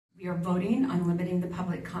We are voting on limiting the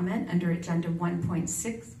public comment under Agenda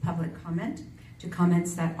 1.6, public comment, to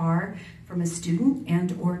comments that are from a student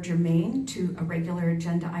and or germane to a regular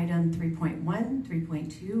agenda item 3.1,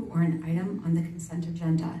 3.2, or an item on the consent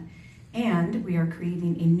agenda. And we are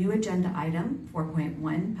creating a new agenda item,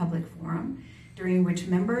 4.1, public forum, during which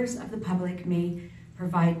members of the public may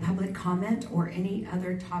provide public comment or any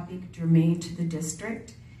other topic germane to the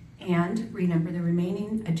district, and renumber the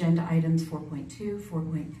remaining agenda items 4.2,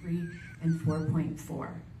 4.3, and 4.4.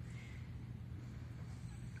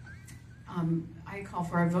 I call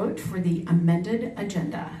for a vote for the amended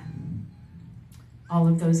agenda. All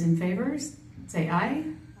of those in favor, say aye.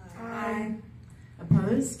 Aye.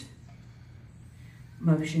 Opposed?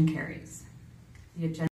 Motion carries. The agenda